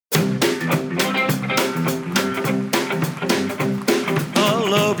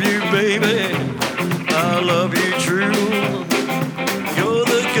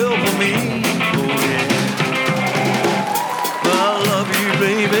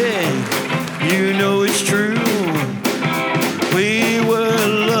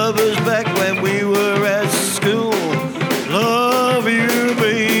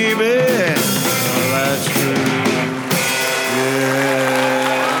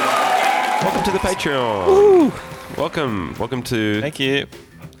welcome to the Patreon. Woo. Welcome to Thank you.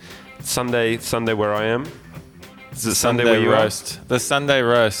 Sunday where I am. Is it Sunday Sunday where you roast. The Sunday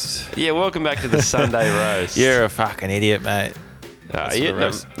roast. are? Yeah, welcome back to the Sunday roast. You're a fucking idiot, mate.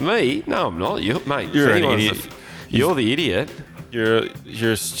 Yeah, me? No, I'm not. You, mate. You're if an anyone's idiot. You're the idiot.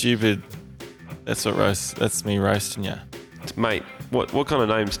 You're stupid. That's what roast. That's me roasting you. Mate, what kind of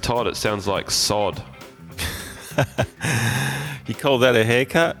name's Todd? It sounds like sod. You call that a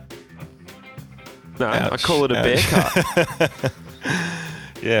haircut? No, I Ouch, call it a bear ouch. cut.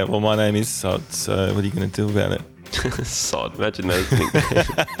 Yeah, well, my name is Sod, so what are you going to do about it? Sod. Imagine those nicknames.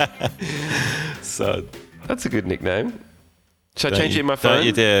 Sod. That's a good nickname. Should I Don't change you- it in my phone? Don't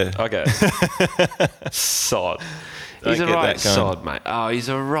you dare. Okay. Sod. Don't He's a get right that going. sod, mate. Oh, he's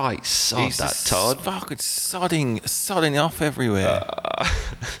a right sod, He's that just Todd. fucking sodding off everywhere.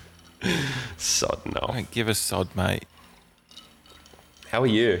 Sod, I no. don't give a sod, mate. How are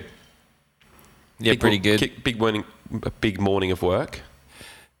you? Yeah, pretty good. Big morning of work.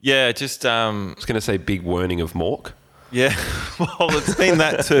 Yeah, just I was going to say big warning of Mork. yeah. Well, it's been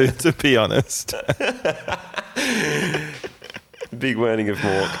that too, to be honest. Big warning of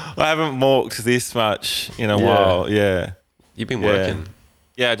Mork. I haven't walked this much in a Yeah. while. Yeah. You've been Yeah. working.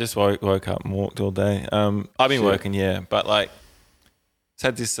 Yeah, I just woke up and walked all day. I've been Shit. working, yeah, but like, it's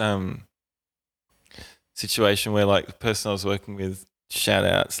had this situation where like the person I was working with, shout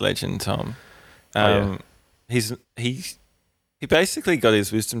outs, legend Tom. Oh, yeah. He basically got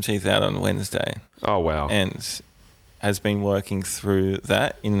his wisdom teeth out on Wednesday Oh, wow. and has been working through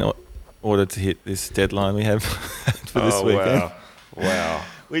that in order to hit this deadline we have for this weekend. Wow. Wow.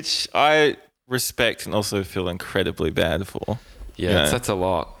 Which I respect and also feel incredibly bad for. Yeah, Yeah. that's a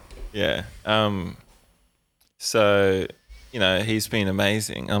lot. Yeah. So, you know, he's been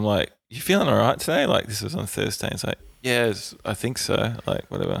amazing. I'm like, you feeling all right today? Like, this was on Thursday. It's like, yes, I think so. Like,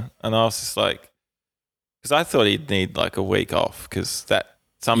 whatever. And I was just like, because I thought he'd need like a week off because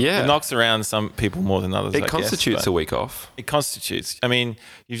Yeah. it knocks around some people more than others. It I constitutes guess, a week off. It constitutes. I mean,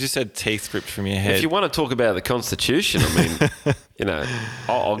 you've just had teeth ripped from your head. If you want to talk about the Constitution, I mean, you know,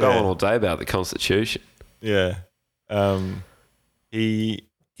 I'll go Yeah. on all day about the Constitution. Yeah. He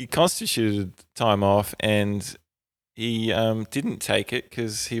constituted time off and he didn't take it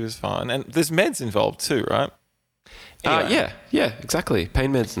because he was fine. And there's meds involved too, right? Anyway, Yeah, exactly.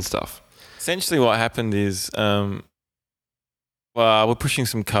 Pain meds and stuff. Essentially what happened is, we're pushing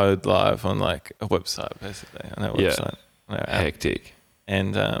some code live on like a website, basically, on that Yeah. website. On our app. Hectic.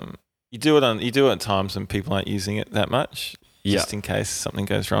 And you do it at times when people aren't using it that much, Yeah. just in case something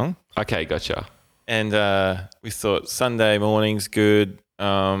goes wrong. Okay, gotcha. And we thought Sunday morning's good,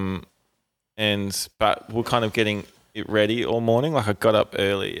 but we're kind of getting it ready all morning. Like I got up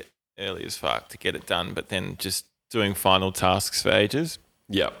early as fuck to get it done, but then just doing final tasks for ages.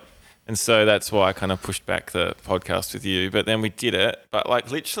 Yep. And so that's why I kind of pushed back the podcast with you. But then we did it. But like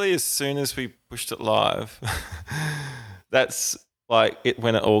literally as soon as we pushed it live, that's like it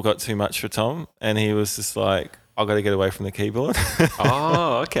when it all got too much for Tom. And he was just like, I've got to get away from the keyboard.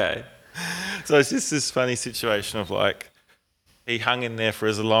 Oh, okay. So it's just this funny situation of like, he hung in there for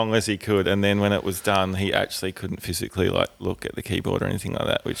as long as he could. And then when it was done, he actually couldn't physically like look at the keyboard or anything like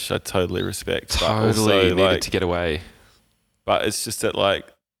that, which I totally respect. But Totally also, needed like, to get away. but it's just that like,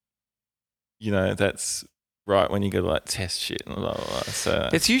 you know, that's right when you go to like test shit and blah, blah, blah. So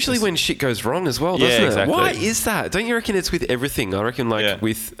It's usually when shit goes wrong as well, Yeah, doesn't it? exactly. Why is that? Don't you reckon it's with everything? I reckon like Yeah.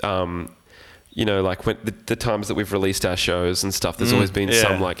 with, you know, like when the times that we've released our shows and stuff, there's always been yeah.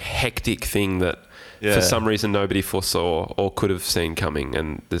 some like hectic thing that Yeah. for some reason nobody foresaw or could have seen coming.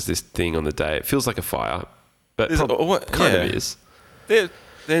 And there's this thing on the day. It feels like a fire, but There's- kind yeah. of is.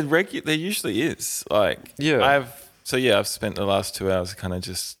 There usually is. Like, Yeah. I've spent the last 2 hours kind of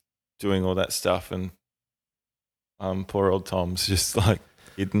just doing all that stuff, and poor old Tom's just like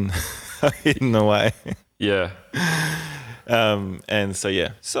hidden away. Yeah. And so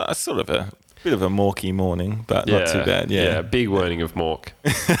yeah, so it's sort of a bit of a morky morning, but not too bad. Yeah, Big warning of Mork.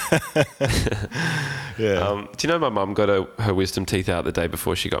 yeah. Do you know my mum got her wisdom teeth out the day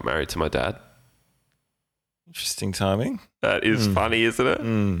before she got married to my dad? Interesting timing. That is funny, isn't it?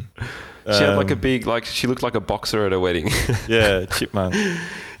 Mm. She had like a big, like she looked like a boxer at her wedding. Yeah, chipmunk.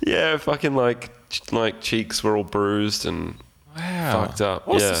 Yeah, fucking like cheeks were all bruised and Wow, fucked up.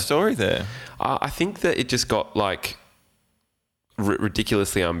 What's Yeah. the story there? I think that it just got like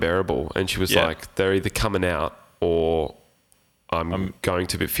ridiculously unbearable, and she was Yeah. like, "They're either coming out or I'm going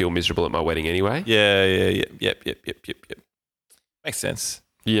to feel miserable at my wedding anyway." Yeah, yep. Makes sense.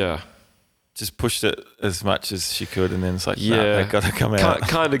 Yeah. Just pushed it as much as she could, and then it's like, Yeah. nah, they got to come out.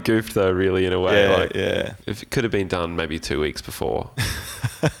 Kind of goofed though, really, in a way. Yeah, like, yeah. if it could have been done maybe 2 weeks before.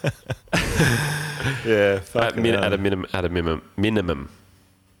 Yeah, At, fucking min- hell. at a minimum. At a minimum.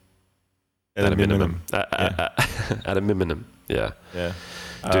 At a minimum. At a minimum. Yeah. Yeah.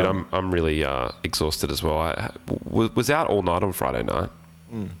 Dude, I'm really exhausted as well. I was out all night on Friday night.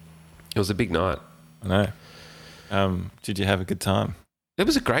 It was a big night. I know. Did you have a good time? It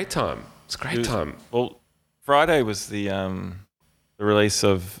was a great time. It's a great time. Well, Friday was the release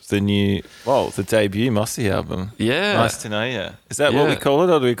of the debut Mossy album. Yeah. Nice to know you. Is that what we call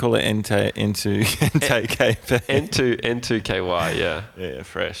it, or do we call it Ente KP? N2KY, yeah. Yeah,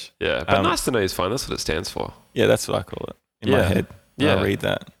 fresh. Yeah, but nice to know is fine. That's what it stands for. Yeah, that's what I call it in my head. When I read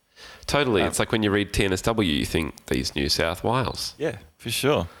that. Totally. It's like when you read TNSW, you think these New South Wales. Yeah, for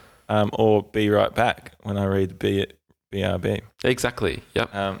sure. Or Be Right Back when I read BRB. Exactly.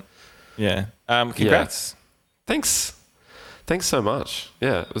 Yep. Yeah. Congrats. Thanks so much.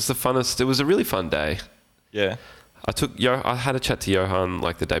 Yeah, it was the funnest. It was a really fun day. Yeah. I had a chat to Johan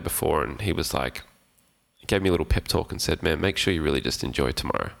like the day before, and he was like, he gave me a little pep talk and said, "Man, make sure you really just enjoy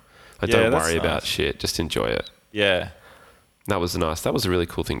tomorrow. Like, don't worry about shit. Just enjoy it." Yeah. That was nice. That was a really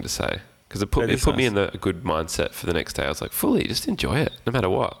cool thing to say, because it put me in a good mindset for the next day. I was like, fully, just enjoy it, no matter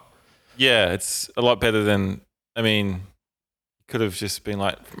what. Yeah, it's a lot better than, I mean, could have just been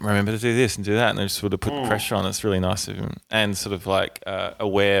like, remember to do this and do that, and they just would have put pressure on. It's really nice of him, and sort of like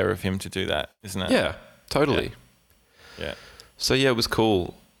aware of him to do that, isn't it? Yeah, totally. Yeah. So yeah, it was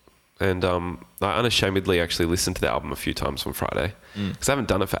cool, and I unashamedly actually listened to the album a few times on Friday because I haven't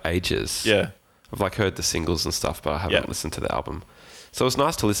done it for ages. Yeah. I've like heard the singles and stuff, but I haven't listened to the album. So it was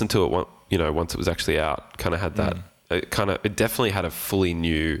nice to listen to it. Once it was actually out, kind of had that. It definitely had a fully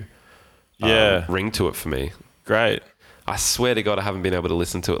new ring to it for me. Great. I swear to God, I haven't been able to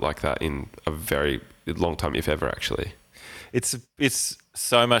listen to it like that in a very long time, if ever, actually. It's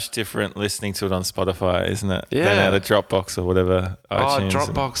so much different listening to it on Spotify, isn't it? Yeah. Than out of Dropbox or whatever. iTunes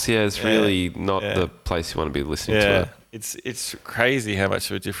Dropbox, it's really not the place you want to be listening to it. It's crazy how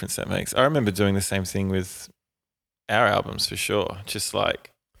much of a difference that makes. I remember doing the same thing with our albums for sure. Just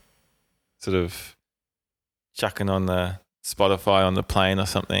like sort of chucking on the Spotify on the plane or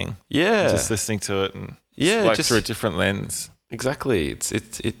something. Yeah. Just listening to it and just through a different lens. Exactly.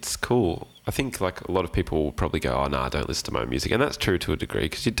 It's cool. I think like a lot of people will probably go, "Oh no, I don't listen to my own music," and that's true to a degree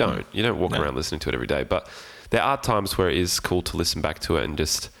because you don't walk around listening to it every day. But there are times where it is cool to listen back to it and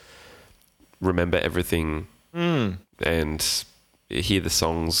just remember everything and hear the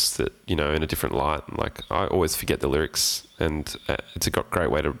songs that in a different light. Like I always forget the lyrics, and it's a great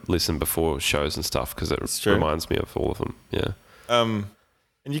way to listen before shows and stuff because it reminds me of all of them. Yeah.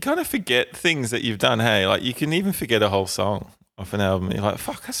 And you kind of forget things that you've done. Hey, like you can even forget a whole song off an album. You're like,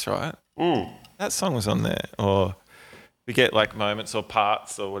 "Fuck, that's right. That song was on there." Or forget like moments or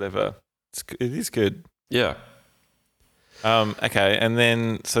parts or whatever. It is good. Yeah. Okay, and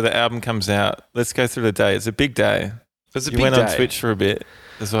then so the album comes out. Let's go through the day. It's a big day. You went on Twitch for a bit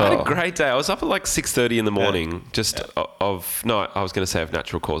as well. I had a great day. I was up at like 6:30 in the morning, I was going to say of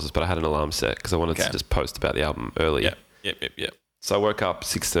natural causes, but I had an alarm set because I wanted to just post about the album early. Yep. So I woke up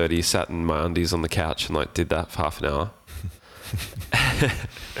 6:30, sat in my undies on the couch and like did that for half an hour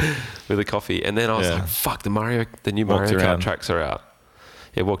with a coffee, and then I was like, "Fuck, the new Mario Kart tracks are out."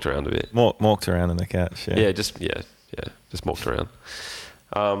 Yeah, walked around a bit. Walked around on the couch. Yeah, just walked around.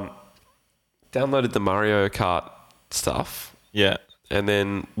 Downloaded the Mario Kart stuff. Yeah. And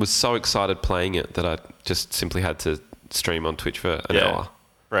then was so excited playing it that I just simply had to stream on Twitch for an hour.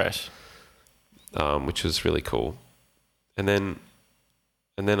 Fresh. Which was really cool. And then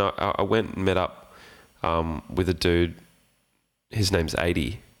I went and met up with a dude. His name's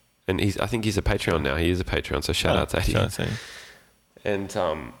 80. And I think he's a Patreon now. He is a Patreon, so shout out to 80. Shout out to 80.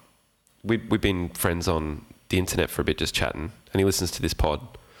 And we've been friends on the internet for a bit, just chatting. And he listens to this pod.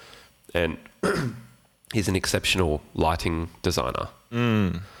 And he's an exceptional lighting designer.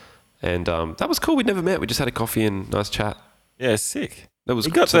 And that was cool. We'd never met. We just had a coffee and nice chat. Yeah, sick. That was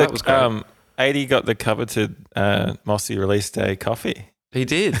that was great. 80 got the coveted Mossy release day coffee. He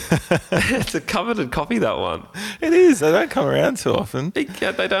did. It's a coveted coffee, that one. It is. They don't come around too often.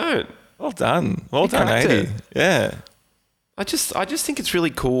 Yeah, they don't. Well done. Well done, 80. It. Yeah. I just think it's really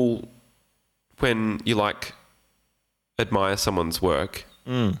cool when you like admire someone's work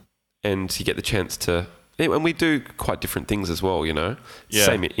and you get the chance to, and we do quite different things as well,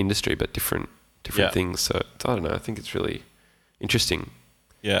 Same industry, but different things. So I don't know. I think it's really interesting.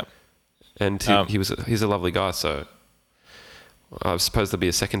 Yeah. And he's a lovely guy. So I suppose there'll be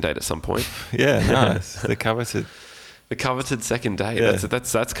a second date at some point. Yeah, nice. The coveted second date. Yeah.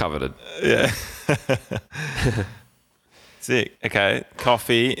 That's coveted. Yeah. Sick. Okay.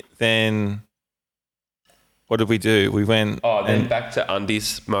 Coffee. Then what did we do? We went. Then back to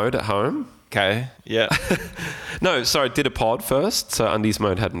undies mode at home. Okay. Yeah. No, sorry, did a pod first. So Undies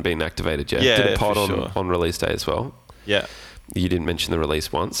Mode hadn't been activated yet. Yeah, did a pod for sure. on release day as well. Yeah. You didn't mention the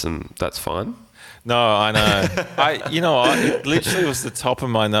release once, and that's fine. No, I know. You know what? It literally was the top of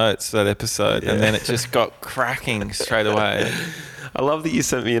my notes, that episode, and then it just got cracking straight away. I love that you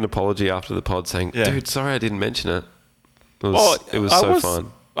sent me an apology after the pod saying, dude, sorry I didn't mention it. It was so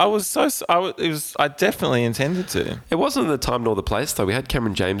fun. I definitely intended to. It wasn't the time nor the place, though. We had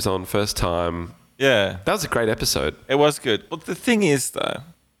Cameron James on first time. Yeah. That was a great episode. It was good. Well, the thing is, though,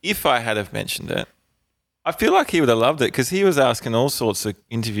 if I had have mentioned it, I feel like he would have loved it because he was asking all sorts of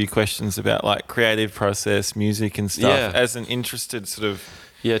interview questions about like creative process, music and stuff. Yeah. As an interested sort of...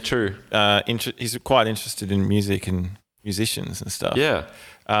 Yeah, true. He's quite interested in music and musicians and stuff. Yeah.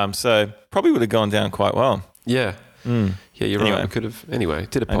 So probably would have gone down quite well. Yeah. Mm. Yeah, you're right. We could have... Anyway,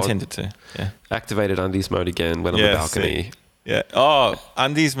 did a pod. I intended to, yeah. Activated Undies Mode again, went on the balcony. See. Yeah. Oh,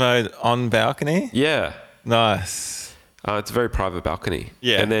 Undies Mode on balcony? Yeah. Nice. It's a very private balcony.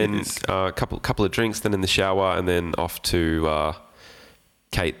 Yeah, and then a couple of drinks, then in the shower, and then off to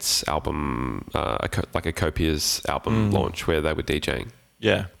Kate's album, like a Copia's album launch where they were DJing.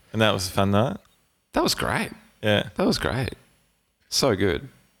 Yeah, and that was a fun night. That was great. Yeah, that was great. So good.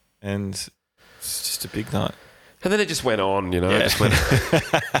 And it's just a big night. And then it just went on, you know. Yeah. It just went.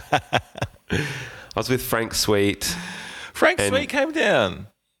 I was with Frank Sweet. Frank Sweet came down.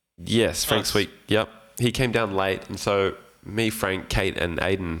 Yes, Frank Sweet. Yep. He came down late, and so me, Frank, Kate, and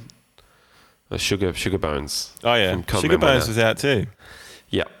Aiden, Sugar Bones. Oh yeah, Sugar Bones was out too.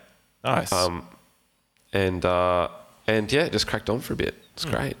 Yeah, nice. And yeah, just cracked on for a bit. It's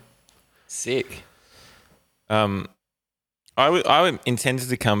great. Sick. I intended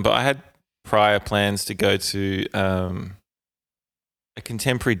to come, but I had prior plans to go to a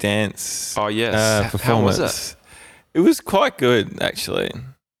contemporary dance. Oh yes, performance. How was it? It was quite good, actually.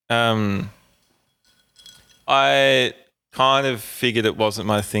 I kind of figured it wasn't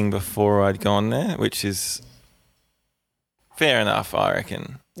my thing before I'd gone there, which is fair enough, I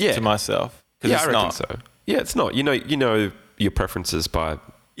reckon. Yeah. To myself. Yeah, I reckon so. Yeah, it's not. You know your preferences by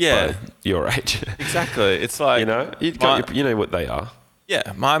your age. Exactly. It's like you know what they are.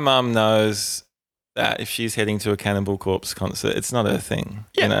 Yeah, my mum knows that if she's heading to a Cannibal Corpse concert, it's not her thing.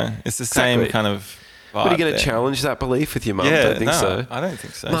 Yeah, you know, it's the same kind of. But are you going to challenge that belief with your mum? Yeah, don't think so. I don't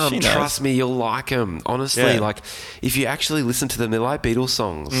think so. Mum, trust me, you'll like them. Honestly, like if you actually listen to them, they're like Beatles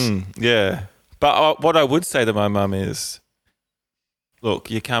songs. Yeah, but what I would say to my mum is, look,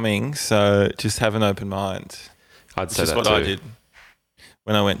 you're coming, so just have an open mind. I'd say that what too. I did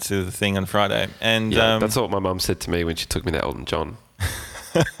when I went to the thing on Friday, and that's what my mum said to me when she took me to Elton John.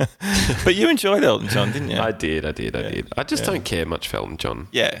 But you enjoyed Elton John, didn't you? I did. I just don't care much for Elton John.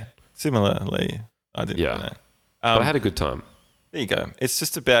 Yeah, similarly. I didn't. Yeah, but I had a good time. There you go. It's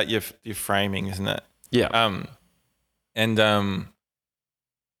just about your framing, isn't it? Yeah. And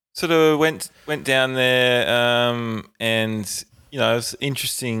sort of went down there, and you know, it's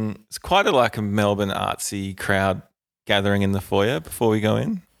interesting. It's quite like a Melbourne artsy crowd gathering in the foyer before we go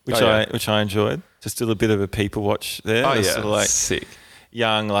in, which I enjoyed. Just a little bit of a people watch there. Oh yeah, sort of like sick.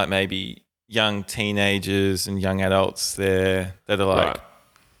 Young, like maybe young teenagers and young adults there that are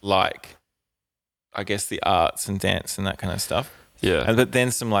like. I guess the arts and dance and that kind of stuff. Yeah. But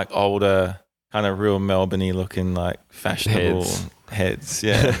then some like older, kind of real Melbourne-y looking like fashionable heads.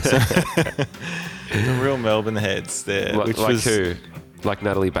 Yeah. The real Melbourne heads there. Which was who? Like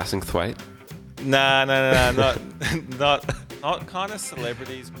Natalie Bassingthwaite? No. Not kind of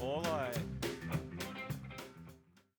celebrities, more